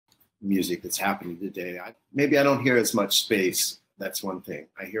music that's happening today. Maybe I don't hear as much space. That's one thing.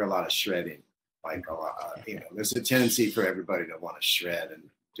 I hear a lot of shredding. Like, you know, there's a tendency for everybody to want to shred and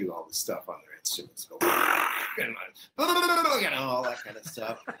do all the stuff on their instruments. Go, you know, all that kind of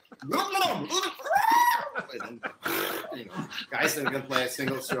stuff. And, you know, guys that can play a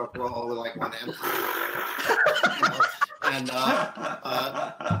single stroke roll with like one amp.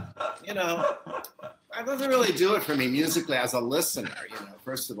 You know, that doesn't really do it for me musically as a listener, you know,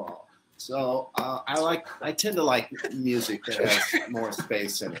 first of all. So I tend to like music that has more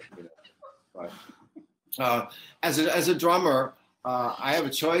space in it, you know. But as a drummer, I have a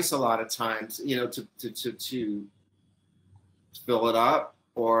choice a lot of times, you know, to fill it up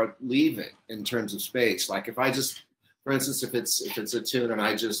or leave it in terms of space. Like if I just, for instance, if it's a tune and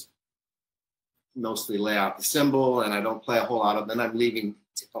I just mostly lay out the cymbal and I don't play a whole lot of, then I'm leaving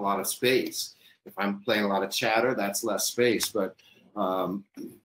a lot of space. If I'm playing a lot of chatter, that's less space. But